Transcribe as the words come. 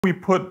We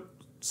put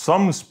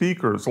some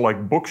speakers,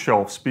 like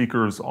bookshelf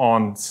speakers,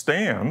 on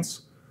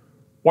stands.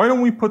 Why don't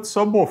we put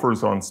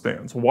subwoofers on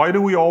stands? Why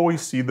do we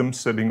always see them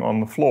sitting on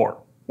the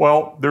floor?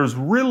 Well, there's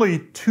really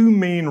two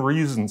main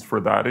reasons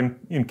for that,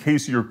 in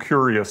case you're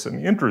curious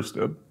and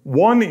interested.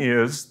 One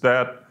is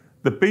that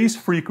the bass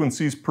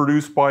frequencies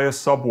produced by a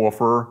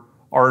subwoofer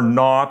are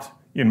not,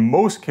 in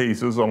most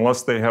cases,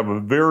 unless they have a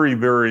very,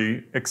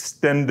 very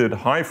extended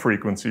high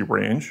frequency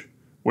range,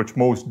 which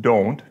most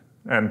don't,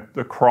 and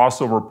the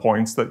crossover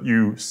points that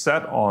you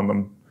set on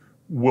them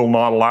will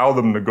not allow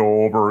them to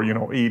go over,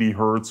 80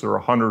 hertz or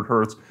 100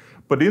 hertz.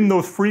 But in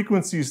those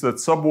frequencies that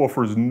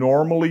subwoofers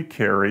normally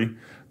carry,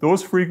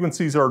 those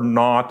frequencies are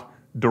not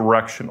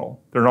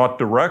directional. They're not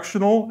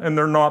directional and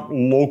they're not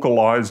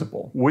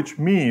localizable, which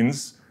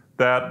means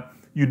that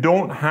you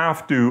don't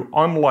have to,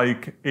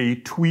 unlike a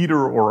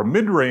tweeter or a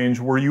mid-range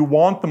where you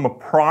want them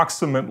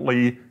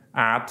approximately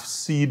at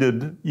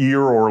seated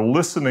ear or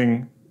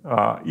listening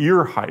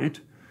ear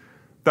height,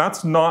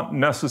 that's not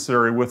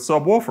necessary with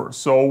subwoofers.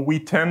 So we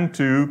tend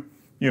to,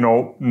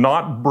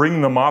 not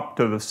bring them up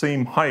to the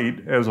same height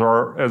as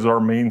our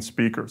main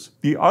speakers.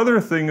 The other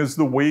thing is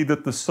the way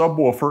that the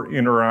subwoofer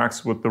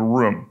interacts with the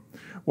room.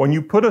 When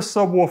you put a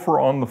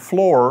subwoofer on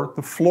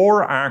the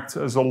floor acts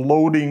as a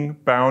loading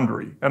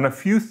boundary, and a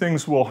few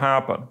things will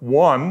happen.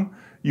 One,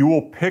 you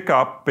will pick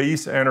up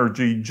bass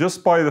energy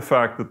just by the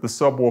fact that the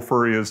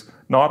subwoofer is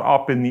not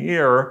up in the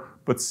air,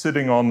 but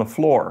sitting on the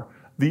floor.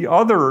 The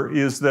other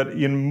is that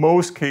in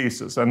most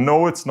cases, and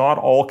no, it's not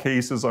all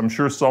cases, I'm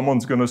sure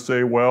someone's going to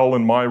say, well,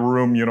 in my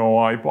room,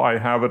 I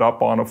have it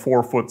up on a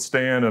 4-foot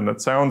stand and it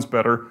sounds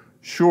better.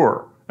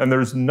 Sure, and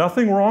there's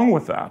nothing wrong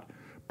with that.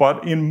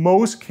 But in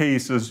most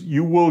cases,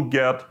 you will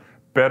get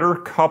better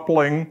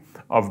coupling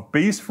of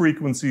bass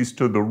frequencies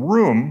to the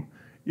room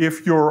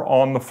if you're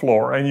on the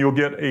floor, and you'll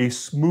get a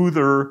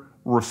smoother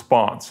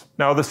response.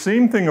 Now, the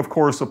same thing, of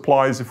course,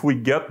 applies if we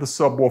get the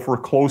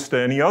subwoofer close to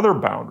any other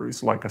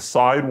boundaries, like a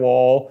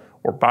sidewall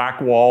or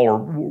back wall or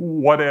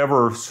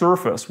whatever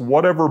surface,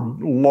 whatever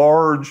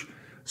large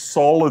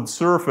solid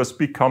surface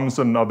becomes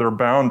another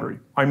boundary.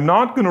 I'm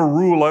not going to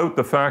rule out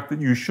the fact that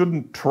you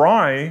shouldn't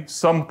try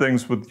some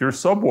things with your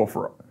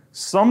subwoofer.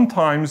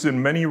 Sometimes in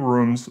many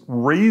rooms,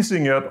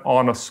 raising it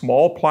on a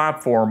small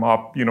platform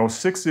up,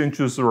 6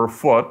 inches or a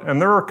foot,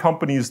 and there are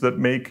companies that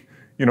make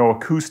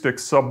acoustic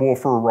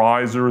subwoofer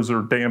risers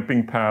or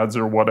damping pads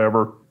or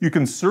whatever. You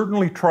can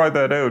certainly try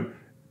that out,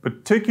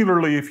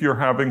 particularly if you're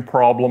having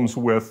problems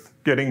with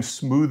getting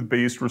smooth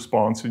bass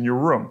response in your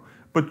room.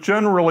 But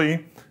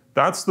generally,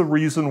 that's the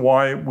reason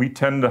why we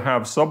tend to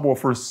have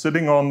subwoofers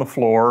sitting on the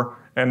floor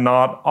and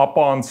not up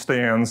on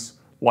stands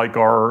like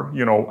our,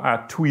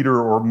 at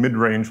tweeter or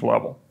mid-range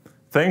level.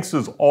 Thanks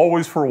as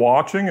always for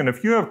watching, and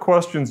if you have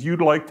questions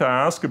you'd like to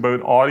ask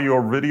about audio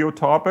or video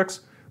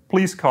topics,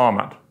 please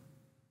comment.